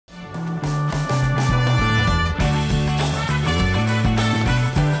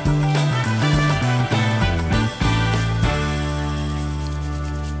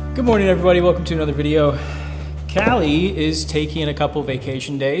Good morning, everybody. Welcome to another video. Callie is taking a couple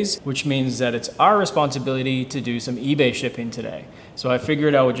vacation days, which means that it's our responsibility to do some eBay shipping today. So I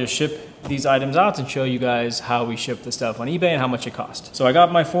figured I would just ship these items out and show you guys how we ship the stuff on eBay and how much it costs. So I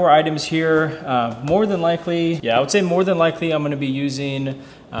got my 4 items here. More than likely, I would say more than likely I'm gonna be using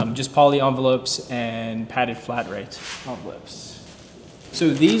just poly envelopes and padded flat rate envelopes. So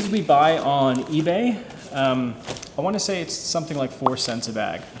these we buy on eBay. I want to say it's something like 4 cents a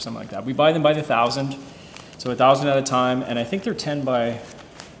bag or something like that. We buy them by the 1,000, so 1,000 at a time, and I think they're 10 by,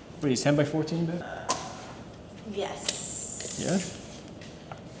 what is 10 by 14, babe? Yes. Yeah?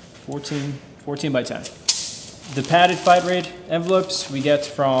 14 by 10. The padded flat rate envelopes we get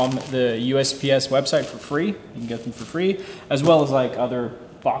from the USPS website for free. You can get them for free, as well as like other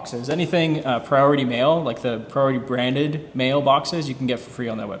boxes. Anything priority mail, like the priority branded mail boxes, you can get for free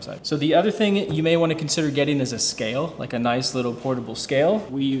on that website. So the other thing you may want to consider getting is a scale, like a nice little portable scale.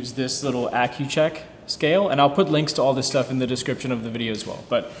 We use this little AccuCheck scale, and I'll put links to all this stuff in the description of the video as well.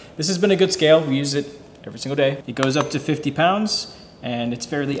 But this has been a good scale. We use it every single day. It goes up to 50 pounds and it's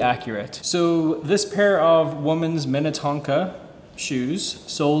fairly accurate. So this pair of women's Minnetonka shoes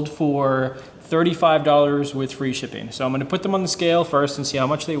sold for $35 with free shipping. So I'm gonna put them on the scale first and see how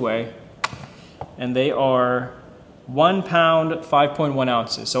much they weigh. And they are 1 pound, 5.1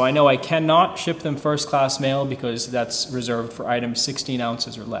 ounces. So I know I cannot ship them first class mail because that's reserved for items 16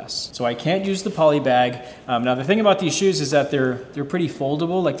 ounces or less. So I can't use the poly bag. Now the thing about these shoes is that they're pretty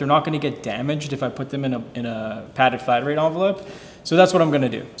foldable. Like they're not gonna get damaged if I put them in a padded flat rate envelope. So that's what I'm gonna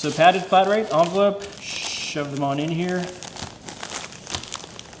do. So padded flat rate envelope, shove them on in here.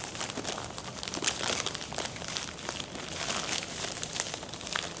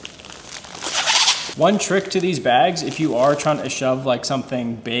 One trick to these bags, if you are trying to shove like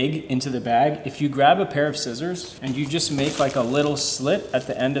something big into the bag, if you grab a pair of scissors and you just make like a little slit at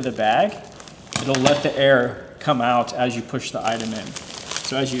the end of the bag, it'll let the air come out as you push the item in.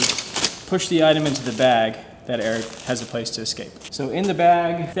 So as you push the item into the bag, that air has a place to escape. So in the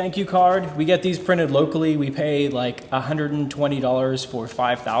bag, thank you card. We get these printed locally. We pay like $120 for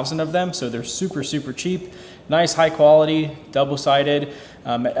 5,000 of them. So they're super, super cheap. Nice, high quality, double-sided.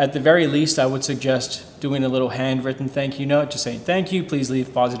 At the very least, I would suggest doing a little handwritten thank you note, just saying thank you, please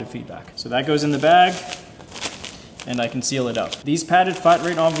leave positive feedback. So that goes in the bag, and I can seal it up. These padded flat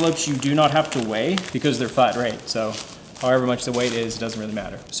rate envelopes, you do not have to weigh because they're flat rate. So however much the weight is, it doesn't really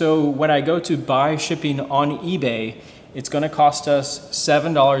matter. So when I go to buy shipping on eBay, it's gonna cost us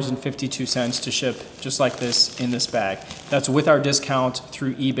 $7.52 to ship just like this in this bag. That's with our discount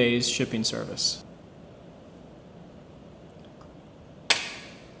through eBay's shipping service.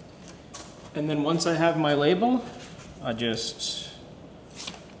 And then once I have my label, I just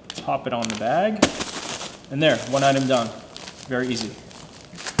pop it on the bag. And there, one item done. Very easy.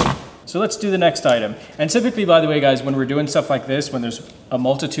 So let's do the next item. And typically, by the way, guys, when we're doing stuff like this, when there's a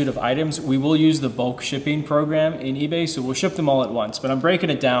multitude of items, we will use the bulk shipping program in eBay, so we'll ship them all at once. But I'm breaking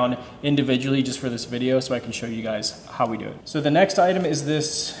it down individually just for this video so I can show you guys how we do it. So the next item is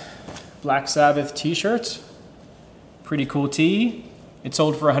this Black Sabbath t-shirt. Pretty cool tee. It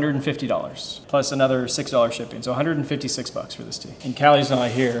sold for $150 plus another $6 shipping, so 156 bucks for this tee. And Callie's not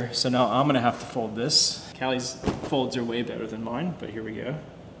here, so now I'm gonna have to fold this. Callie's folds are way better than mine, but here we go.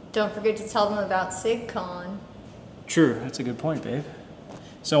 Don't forget to tell them about SigCon. True, that's a good point, babe.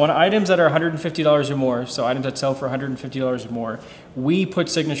 So on items that are $150 or more, so items that sell for $150 or more, we put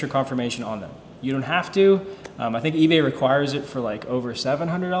signature confirmation on them. You don't have to. I think eBay requires it for like over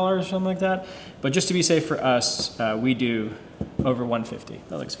 $700 or something like that. But just to be safe for us, we do over $150.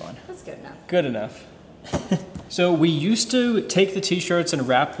 That looks fine. That's good enough. Good enough. So we used to take the t-shirts and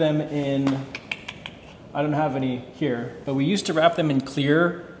wrap them in, I don't have any here, but we used to wrap them in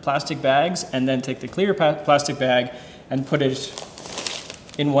clear plastic bags and then take the clear plastic bag and put it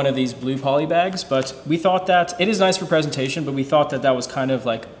in one of these blue poly bags. But we thought that, it is nice for presentation, but we thought that that was kind of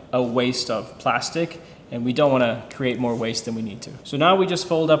like a waste of plastic and we don't want to create more waste than we need to. So now we just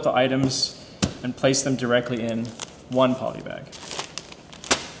fold up the items and place them directly in one poly bag.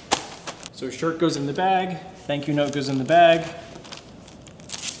 So shirt goes in the bag, thank you note goes in the bag.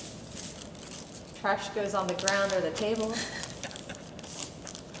 Trash goes on the ground or the table.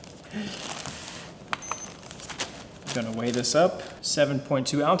 I'm gonna weigh this up,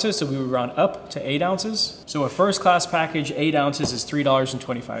 7.2 ounces, so we would round up to 8 ounces. So a first class package, 8 ounces is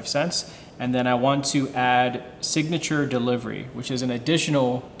 $3.25. And then I want to add signature delivery, which is an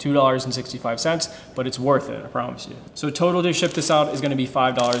additional $2.65, but it's worth it, I promise you. So total to ship this out is gonna be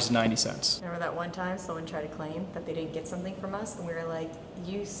 $5.90. Remember that one time someone tried to claim that they didn't get something from us, and we were like,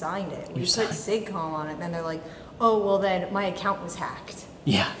 you signed it. We put SigCon on it, and then they're like, oh, well then my account was hacked.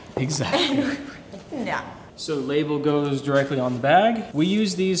 Yeah, exactly. No. So label goes directly on the bag. We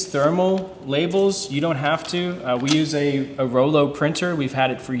use these thermal labels. You don't have to. We use a Rollo printer. We've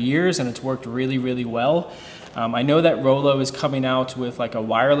had it for years and it's worked really, really well. I know that Rollo is coming out with like a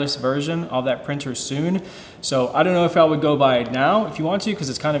wireless version of that printer soon. So I don't know if I would go buy it now if you want to, because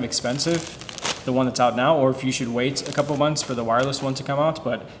it's kind of expensive, the one that's out now, or if you should wait a couple months for the wireless one to come out.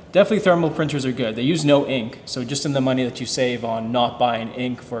 But definitely thermal printers are good. They use no ink. So just in the money that you save on not buying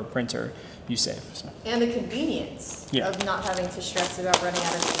ink for a printer, you save. So. And the convenience of not having to stress about running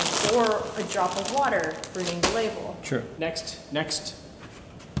out of ink or a drop of water reading the label. True. Next.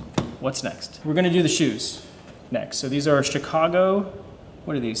 What's next? We're gonna do the shoes next. So these are Chicago,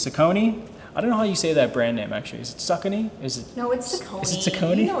 what are these, Saucony? I don't know how you say that brand name actually. Is it Saucony? Is it? No, it's Saucony. Is it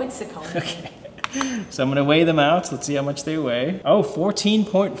Saucony? No, it's Saucony. Okay. So I'm gonna weigh them out. Let's see how much they weigh. Oh,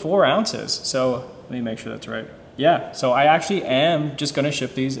 14.4 ounces. So let me make sure that's right. Yeah, so I actually am just gonna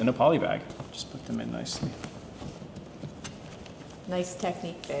ship these in a poly bag. Just put them in nicely. Nice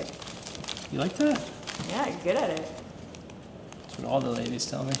technique, babe. You like that? Yeah, good at it. That's what all the ladies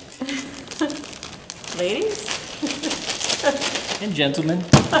tell me. Ladies? And gentlemen,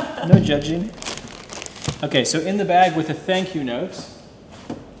 no judging. Okay, so in the bag with a thank you note.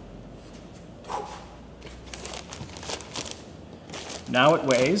 Now it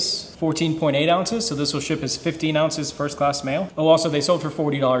weighs 14.8 ounces, so this will ship as 15 ounces first class mail. Oh, also they sold for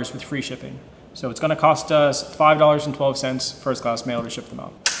 $40 with free shipping. So it's gonna cost us $5.12 first class mail to ship them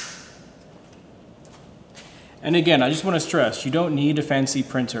out. And again, I just wanna stress, you don't need a fancy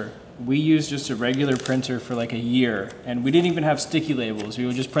printer. We used just a regular printer for like a year, and we didn't even have sticky labels. We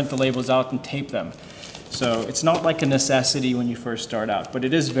would just print the labels out and tape them. So it's not like a necessity when you first start out, but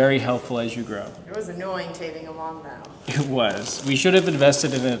it is very helpful as you grow. It was annoying taping them on though. It was. We should have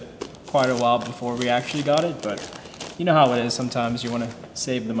invested in it quite a while before we actually got it, but you know how it is sometimes. You want to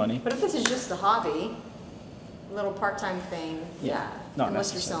save the money. But if this is just a hobby, a little part-time thing, not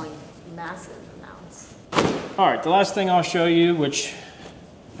unless necessary. you're selling massive amounts. All right, the last thing I'll show you, which,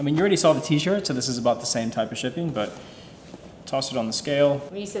 I mean, you already saw the t-shirt, so this is about the same type of shipping, but toss it on the scale.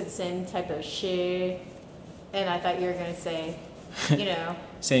 When you said same type of shit, and I thought you were going to say, you know.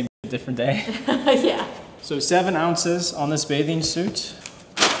 Same different day. Yeah. So 7 ounces on this bathing suit.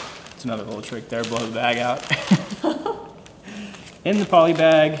 It's another little trick there, blow the bag out. In the poly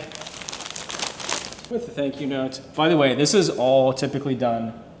bag with the thank you note. By the way, this is all typically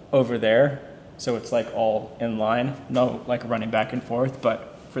done over there. So it's like all in line, no like running back and forth,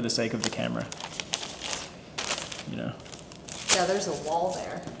 but for the sake of the camera, you know. Yeah, there's a wall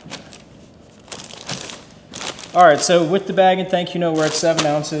there. All right, so with the bag and thank you note, we're at 7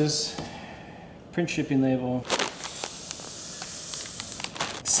 ounces. Print shipping label.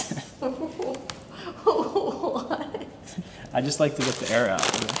 What? I just like to get the air out.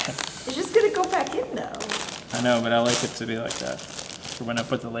 It's just gonna go back in though. I know, but I like it to be like that. For when I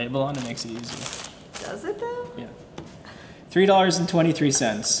put the label on, it makes it easier. Does it though? Yeah.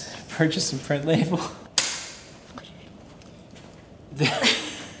 $3.23. Purchase and print label.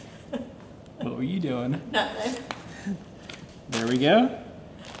 What were you doing? Nothing. There we go.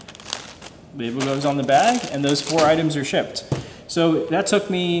 Label goes on the bag, and those 4 items are shipped. So that took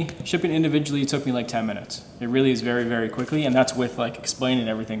me, shipping individually took me like 10 minutes. It really is very, very quickly, and that's with like explaining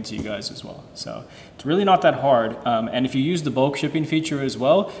everything to you guys as well. So it's really not that hard. And if you use the bulk shipping feature as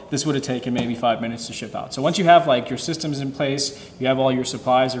well, this would have taken maybe 5 minutes to ship out. So once you have like your systems in place, you have all your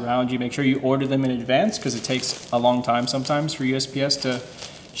supplies around you, make sure you order them in advance because it takes a long time sometimes for USPS to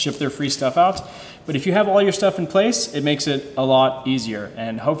ship their free stuff out. But if you have all your stuff in place, it makes it a lot easier.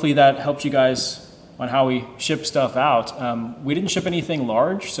 And hopefully that helps you guys on how we ship stuff out. We didn't ship anything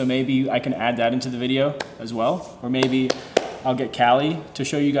large, so maybe I can add that into the video as well. Or maybe I'll get Callie to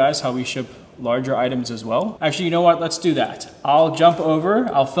show you guys how we ship larger items as well. Actually, you know what? Let's do that. I'll jump over,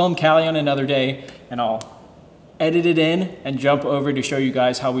 I'll film Callie on another day, and I'll edit it in and jump over to show you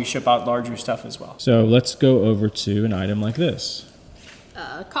guys how we ship out larger stuff as well. So let's go over to an item like this.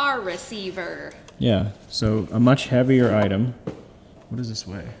 A car receiver. Yeah, so a much heavier item. What does this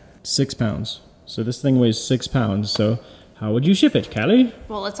weigh? 6 pounds. So this thing weighs 6 pounds. So how would you ship it, Callie?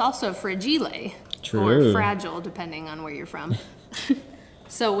 Well, it's also fragile. True. Or fragile, depending on where you're from.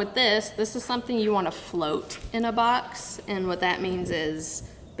 So with this is something you want to float in a box. And what that means is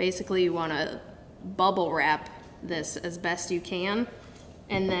basically you want to bubble wrap this as best you can.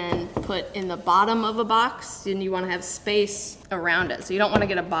 And then put in the bottom of a box, and you want to have space around it. So you don't want to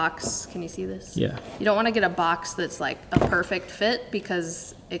get a box, can you see this? Yeah. You don't want to get a box that's like a perfect fit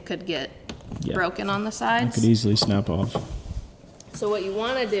because it could get broken on the It sides. could easily snap off. So what you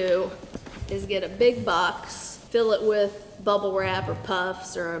want to do is get a big box, fill it with bubble wrap or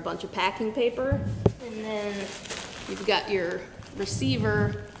puffs or a bunch of packing paper, and then you've got your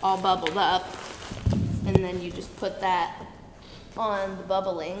receiver all bubbled up, and then you just put that on the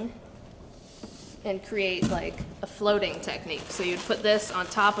bubbling and create like a floating technique. So you'd put this on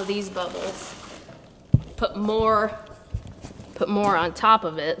top of these bubbles, put more on top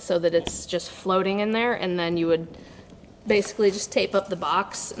of it so that it's just floating in there, and then you would basically just tape up the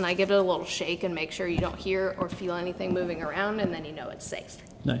box, and I give it a little shake and make sure you don't hear or feel anything moving around, and then you know it's safe.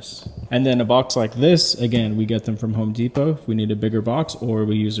 Nice. And then a box like this, again, we get them from Home Depot if we need a bigger box, or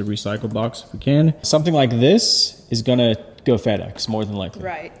we use a recycled box if we can. Something like this is gonna go FedEx, more than likely.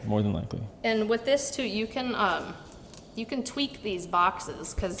 Right. More than likely. And with this too, you can tweak these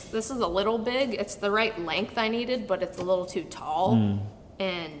boxes, because this is a little big. It's the right length I needed, but it's a little too tall.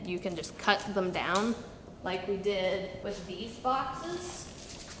 And you can just cut them down like we did with these boxes.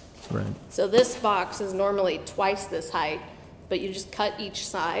 Right. So this box is normally twice this height, but you just cut each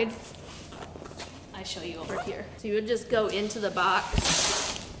side. I show you over here. So you would just go into the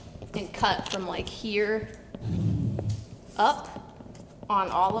box and cut from like here up on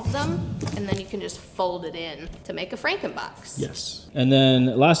all of them, and then you can just fold it in to make a Frankenbox. Yes. And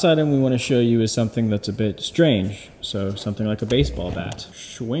then last item we want to show you is something that's a bit strange. So something like a baseball bat.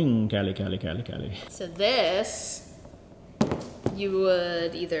 Swing, Cali, Cali, Cali, Cali. So this, you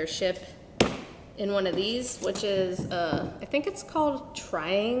would either ship in one of these, which is, I think it's called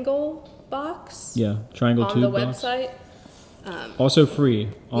triangle box. Yeah, triangle on tube the box. website. Also free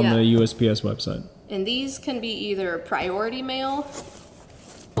on Yeah. the USPS website. And these can be either priority mail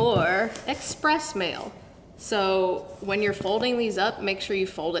or express mail. So when you're folding these up, make sure you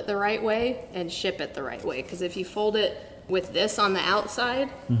fold it the right way and ship it the right way. Because if you fold it with this on the outside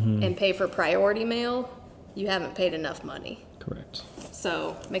and pay for priority mail, you haven't paid enough money. Correct.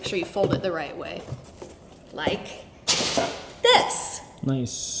 So make sure you fold it the right way. Like this.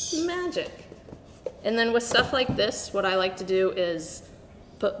 Nice. Magic. And then with stuff like this, what I like to do is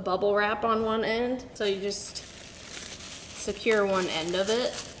put bubble wrap on one end. So you just secure one end of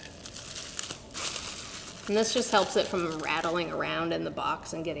it. And this just helps it from rattling around in the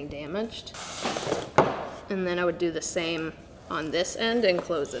box and getting damaged. And then I would do the same on this end and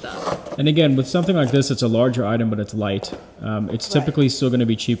close it up. And again, with something like this, it's a larger item, but it's light. It's typically still going to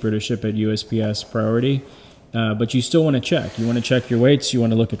be cheaper to ship at USPS priority. But you still want to check. You want to check your weights. You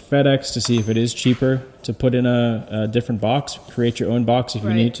want to look at FedEx to see if it is cheaper to put in a different box. Create your own box if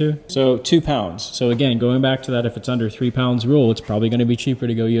you need to. So 2 pounds. So again, going back to that, if it's under 3 pounds rule, it's probably going to be cheaper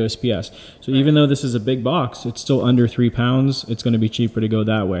to go USPS. So even though this is a big box, it's still under 3 pounds. It's going to be cheaper to go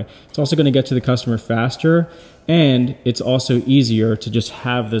that way. It's also going to get to the customer faster. And it's also easier to just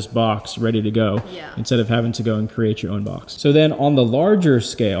have this box ready to go instead of having to go and create your own box. So then on the larger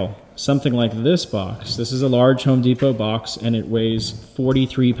scale, something like this box, this is a large Home Depot box and it weighs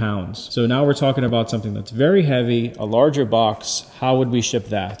 43 pounds. So now we're talking about something that's very heavy, a larger box. How would we ship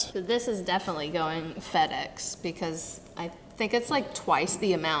that? So this is definitely going FedEx because I think it's like twice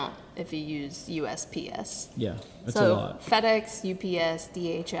the amount if you use USPS. Yeah, that's so a lot. FedEx, UPS,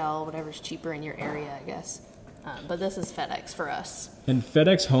 DHL, whatever's cheaper in your area, I guess. But this is FedEx for us. And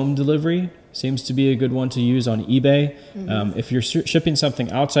FedEx home delivery seems to be a good one to use on eBay. If you're shipping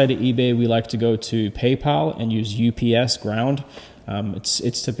something outside of eBay, we like to go to PayPal and use UPS ground.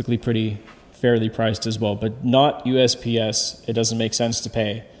 It's typically pretty fairly priced as well, but not USPS. It doesn't make sense to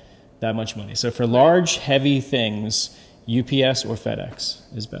pay that much money. So for large, heavy things, UPS or FedEx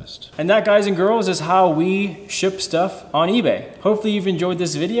is best. And that, guys and girls, is how we ship stuff on eBay. Hopefully you've enjoyed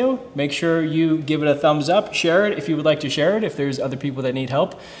this video. Make sure you give it a thumbs up, share it if you would like to share it, if there's other people that need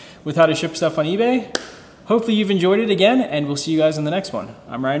help with how to ship stuff on eBay. Hopefully you've enjoyed it again, and we'll see you guys in the next one.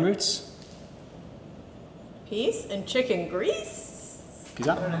 I'm Ralli Roots. Peace and chicken grease. Peace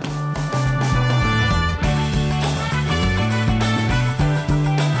out.